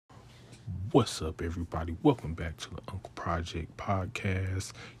What's up, everybody? Welcome back to the Uncle Project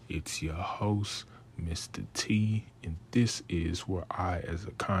Podcast. It's your host, Mr. T, and this is where I, as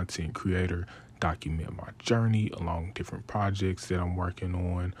a content creator, document my journey along different projects that I'm working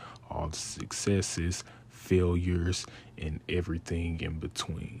on, all the successes, failures, and everything in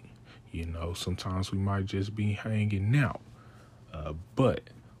between. You know, sometimes we might just be hanging out, but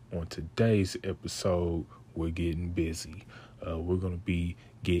on today's episode, we're getting busy. We're going to be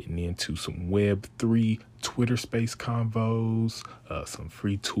getting into some Web3 Twitter space convos, some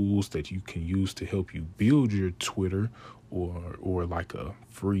free tools that you can use to help you build your Twitter or like a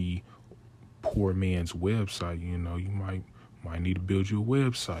free poor man's website. You know, you might need to build your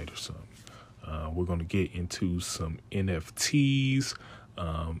website or something. We're going to get into some NFTs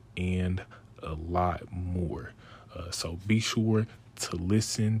and a lot more. So be sure to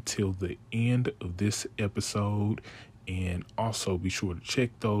listen till the end of this episode, and also be sure to check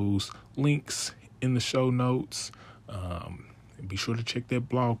those links in the show notes, and be sure to check that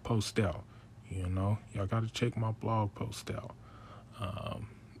blog post out. You know, y'all got to check my blog post out.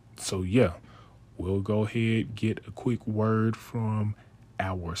 So yeah, we'll go ahead, get a quick word from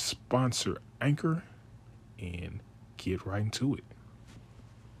our sponsor Anchor, and get right into it.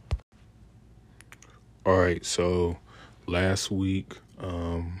 All right, so last week,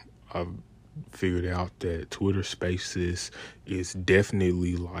 I figured out that Twitter Spaces is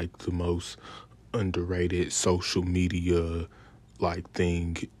definitely like the most underrated social media like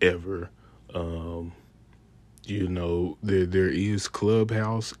thing ever. You know, there is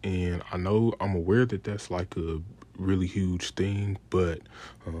Clubhouse, and I'm aware that that's like a really huge thing, but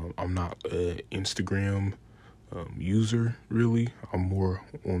I'm not an Instagram user really. I'm more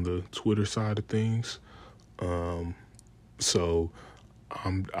on the Twitter side of things. So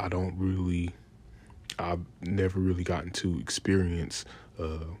I've never really gotten to experience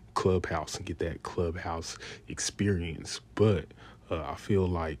Clubhouse and get that Clubhouse experience, but I feel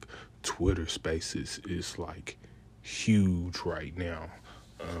like Twitter Spaces is like huge right now.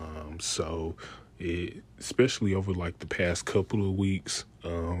 So especially over like the past couple of weeks,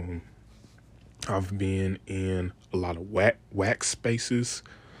 I've been in a lot of wax spaces,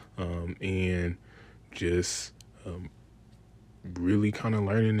 and just really kind of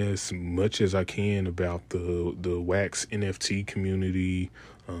learning as much as I can about the wax NFT community,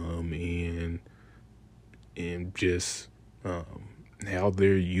 and just how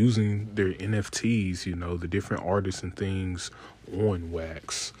they're using their NFTs, you know, the different artists and things on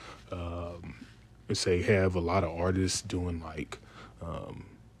wax. They have a lot of artists doing like,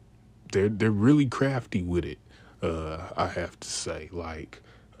 they're really crafty with it. I have to say, like,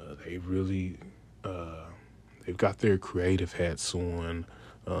 they really, they've got their creative hats on.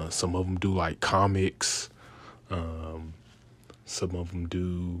 Some of them do like comics. Some of them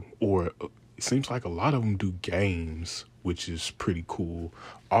do, or it seems like a lot of them do games, which is pretty cool.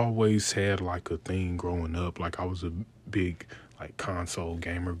 Always had like a thing growing up. Like I was a big like console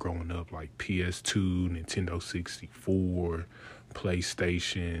gamer growing up, like PS2, Nintendo 64,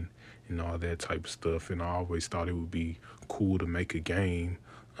 PlayStation, and all that type of stuff. And I always thought it would be cool to make a game.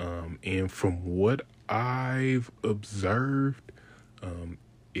 And from what I've observed,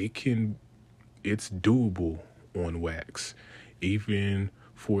 it's doable on wax, even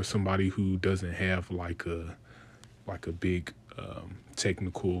for somebody who doesn't have like a big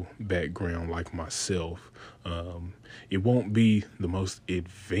technical background like myself. It won't be the most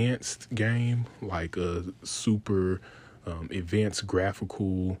advanced game, like a super advanced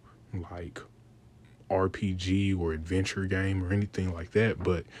graphical like RPG or adventure game or anything like that,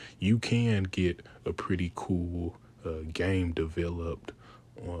 but you can get a pretty cool game developed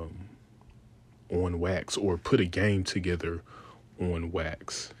on wax, or put a game together on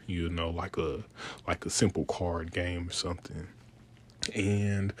wax, you know, like a simple card game or something.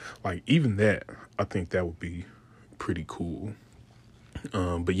 And like even that, I think that would be pretty cool.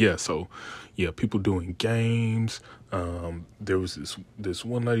 But yeah, so yeah, people doing games. There was this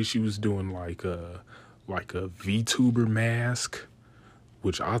one lady, she was doing like a VTuber mask,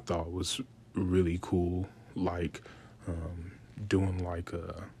 which I thought was really cool. Like doing like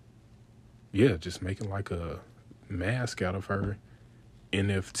just making like a mask out of her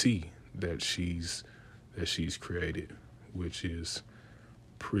NFT that she's created, which is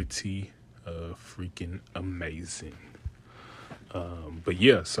pretty freaking amazing. But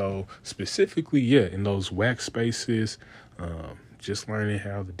yeah, so specifically, in those wax spaces, just learning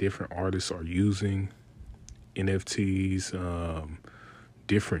how the different artists are using NFTs,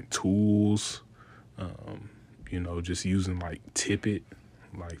 different tools, you know, just using like Tippet,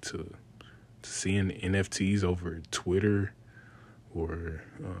 like to seeing NFTs over Twitter or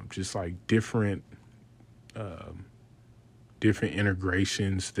just like different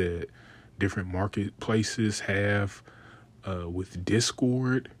integrations that different marketplaces have with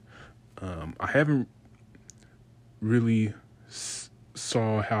Discord. I haven't really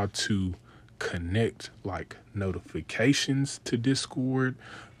saw how to connect like notifications to Discord,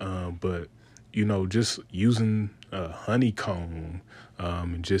 but just using Honeycomb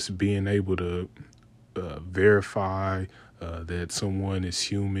and just being able to verify that someone is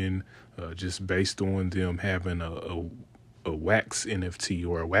human just based on them having a wax NFT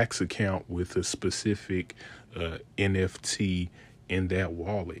or a wax account with a specific NFT in that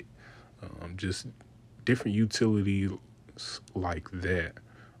wallet. Just different utilities like that.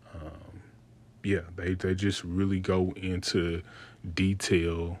 They just really go into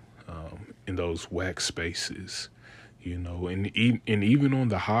detail in those wax spaces, and even on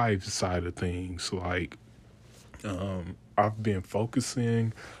the Hive side of things, like I've been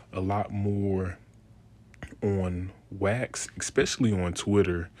focusing a lot more on wax, especially on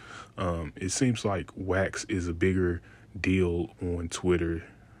Twitter. It seems like wax is a bigger deal on Twitter,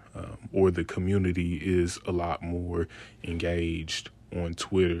 or the community is a lot more engaged on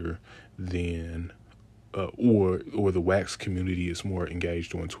Twitter than or the wax community is more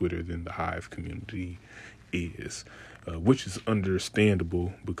engaged on Twitter than the Hive community is, which is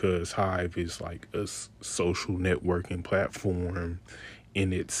understandable because Hive is like a social networking platform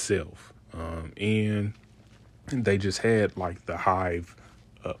in itself. And they just had like the Hive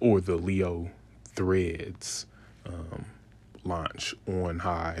or the Leo threads launch on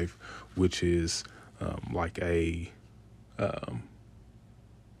Hive, which is like a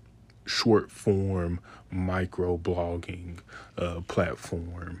short form micro blogging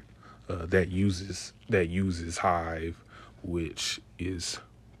platform that uses Hive, which is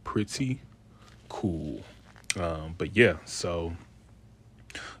pretty cool. But yeah, so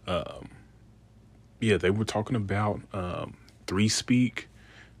they were talking about 3Speak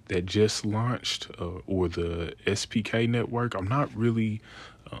that just launched, or the SPK network. I'm not really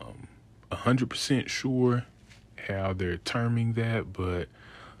 100% sure how they're terming that, but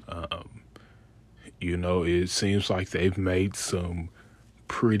it seems like they've made some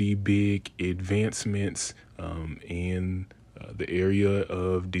pretty big advancements in the area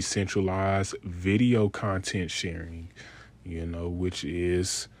of decentralized video content sharing, which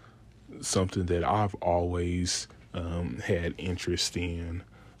is something that I've always had interest in.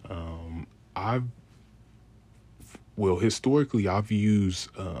 Historically, I've used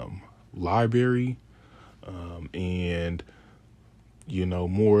Library and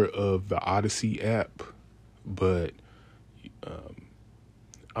more of the Odyssey app, but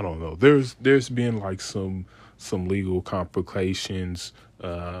I don't know. There's been like some legal complications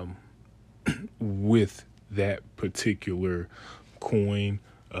with that particular coin,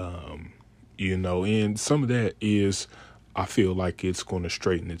 and some of that is, I feel like it's going to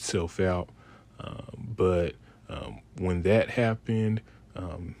straighten itself out. But when that happened,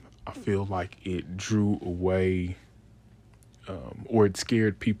 I feel like it drew away, or it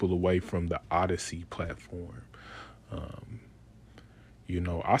scared people away from the Odyssey platform.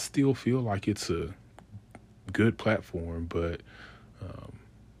 I still feel like it's a good platform, but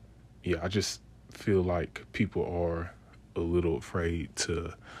I just feel like people are a little afraid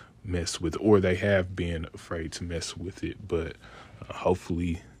to mess with, or they have been afraid to mess with it. But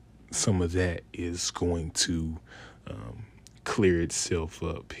hopefully some of that is going to clear itself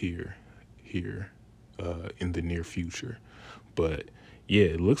up here in the near future. But yeah,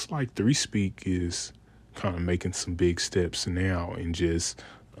 it looks like 3Speak is kind of making some big steps now and just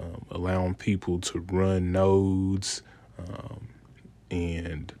allowing people to run nodes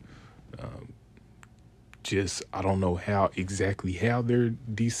and just, I don't know how they're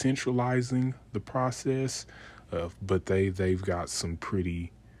decentralizing the process, but they've got some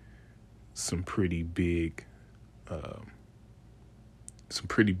pretty big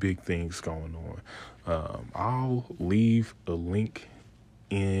things going on. I'll leave a link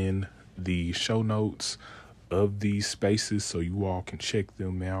in the show notes of these spaces so you all can check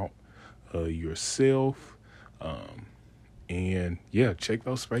them out yourself. And yeah, check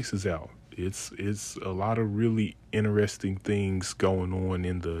those spaces out. It's a lot of really interesting things going on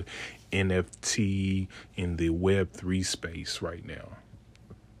in the NFT, in the Web3 space right now.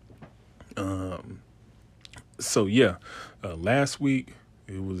 So yeah, last week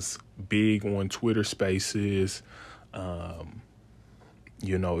it was big on Twitter Spaces.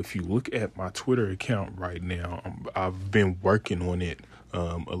 If you look at my Twitter account right now, I've been working on it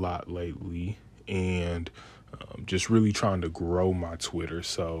a lot lately, and just really trying to grow my Twitter.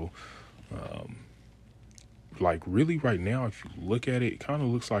 So like really right now, if you look at it, it kind of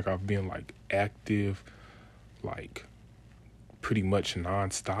looks like I've been like active, like pretty much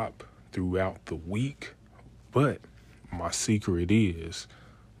nonstop throughout the week. But my secret is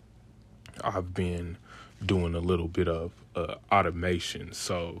I've been doing a little bit of automation.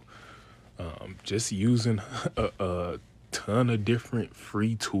 So just using a ton of different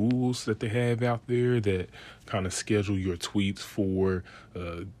free tools that they have out there that kind of schedule your tweets for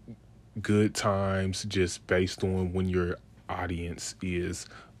good times, just based on when your audience is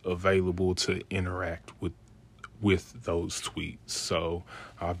available to interact with those tweets. So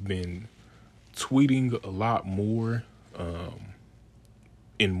I've been tweeting a lot more,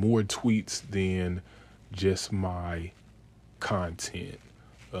 in more tweets than just my content.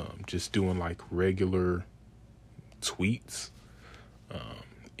 Just doing like regular tweets,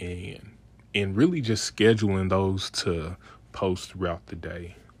 and really just scheduling those to post throughout the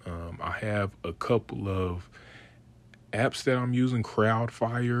day. I have a couple of apps that I'm using,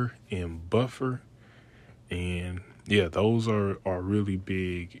 Crowdfire and Buffer, and yeah, those are really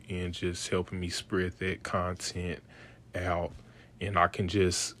big in just helping me spread that content out. And I can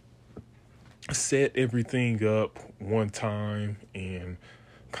just set everything up one time and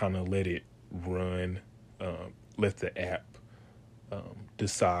kind of let it run, let the app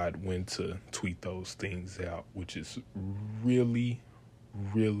decide when to tweet those things out, which is really,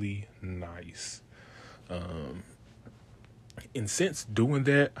 really nice. And since doing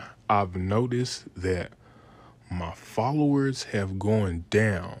that, I've noticed that my followers have gone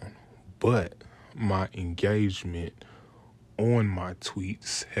down, but my engagement on my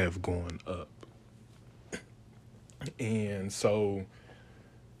tweets have gone up. And so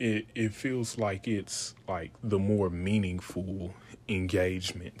it feels like it's like the more meaningful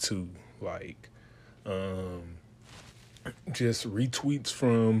engagement too. Like just retweets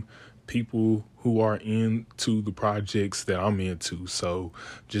from people who are into the projects that I'm into. So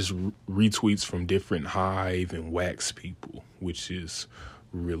just retweets from different Hive and Wax people, which is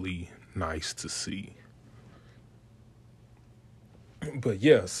really nice to see. But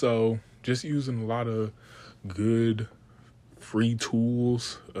yeah, so just using a lot of good free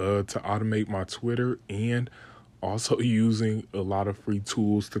tools to automate my Twitter, and also using a lot of free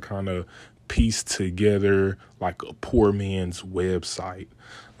tools to kind of piece together like a poor man's website.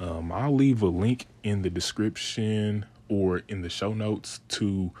 I'll leave a link in the description or in the show notes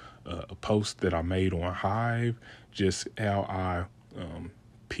to a post that I made on Hive, just how I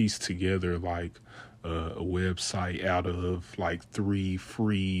piece together like a website out of like 3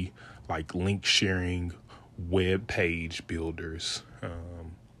 free like link sharing web page builders,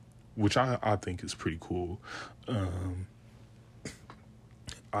 which I think is pretty cool.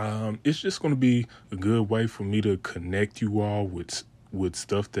 It's just going to be a good way for me to connect you all with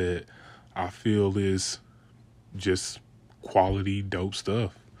stuff that I feel is just quality, dope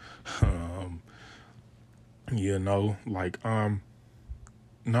stuff. Like I'm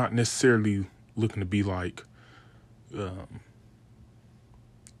not necessarily looking to be like the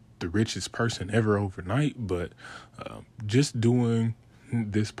richest person ever overnight, but just doing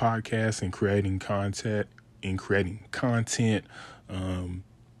this podcast and creating content, I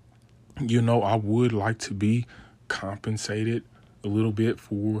would like to be compensated a little bit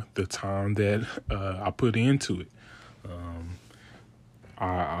for the time that I put into it.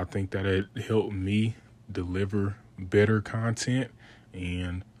 I think that it helped me deliver better content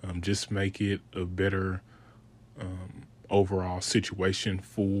and just make it a better overall situation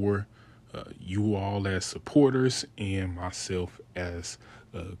for you all as supporters and myself as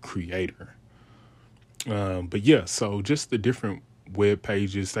a creator. But yeah, so just the different web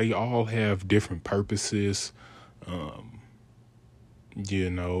pages, they all have different purposes. I'll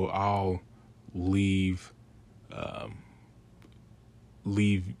leave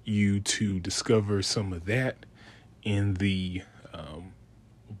you to discover some of that in the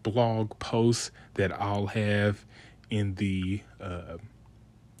blog post that I'll have in the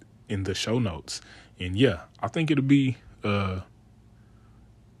show notes. And yeah, I think it'll be a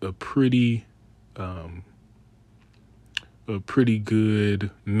pretty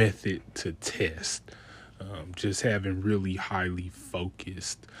good method to test. Just having really highly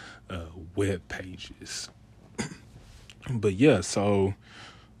focused web pages. But yeah, so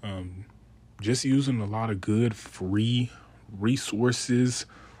just using a lot of good free resources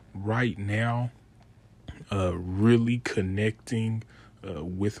right now, really connecting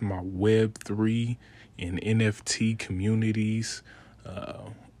with my Web3 and NFT communities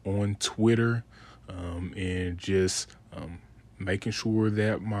on Twitter, and just making sure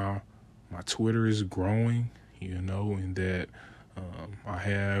that my Twitter is growing, and that I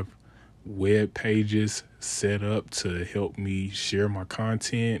have web pages set up to help me share my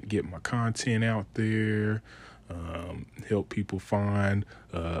content, get my content out there, help people find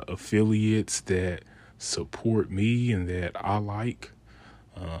affiliates that support me and that I like,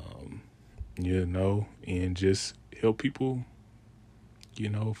 and just help people,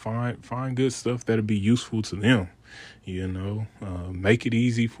 find good stuff that'll be useful to them, make it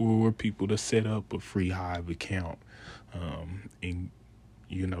easy for people to set up a free Hive account, and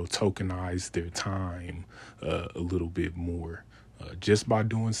tokenize their time a little bit more, just by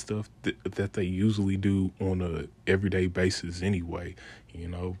doing stuff that they usually do on a everyday basis anyway.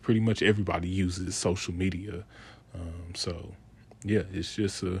 Pretty much everybody uses social media. So yeah, it's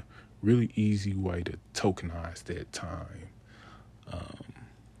just a really easy way to tokenize that time.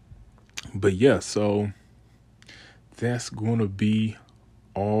 But yeah, so that's going to be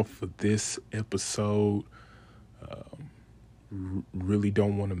all for this episode. Really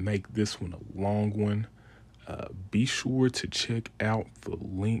don't want to make this one a long one. Be sure to check out the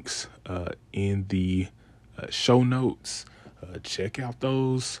links in the show notes. Check out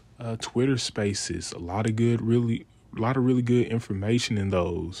those Twitter spaces. A lot of really good information in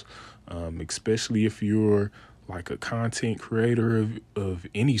those, especially if you're like a content creator of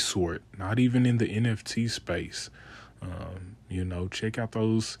any sort, not even in the NFT space. Check out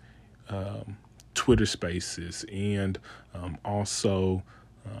those Twitter spaces, and also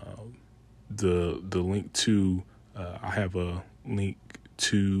the link to I have a link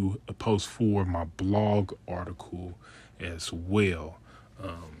to a post for my blog article as well.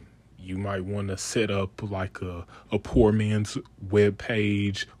 You might want to set up like a poor man's web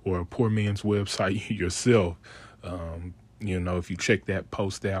page or a poor man's website yourself. If you check that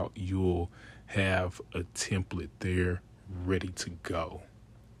post out, you'll have a template there ready to go.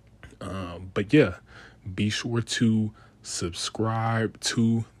 But yeah, be sure to subscribe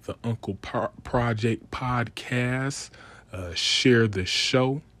to the Uncle Project podcast. Share the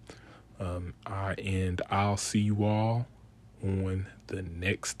show. I'll see you all on the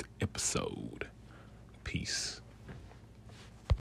next episode. Peace.